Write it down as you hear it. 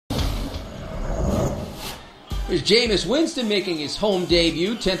Here's Jameis Winston making his home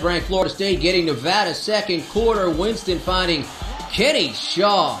debut. 10th-ranked Florida State getting Nevada second quarter. Winston finding Kenny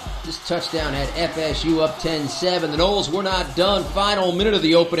Shaw. This touchdown had FSU up 10-7. The Noles were not done. Final minute of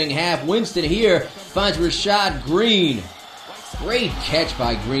the opening half. Winston here finds Rashad Green. Great catch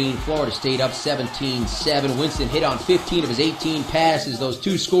by Green. Florida State up 17-7. Winston hit on 15 of his 18 passes. Those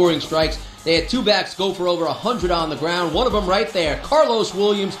two scoring strikes. They had two backs go for over 100 on the ground. One of them right there, Carlos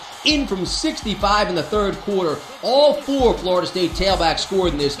Williams, in from 65 in the third quarter. All four Florida State tailbacks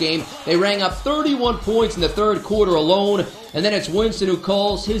scored in this game. They rang up 31 points in the third quarter alone. And then it's Winston who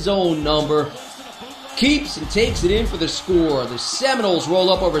calls his own number. Keeps and takes it in for the score. The Seminoles roll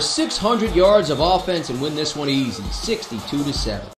up over 600 yards of offense and win this one easy, 62-7.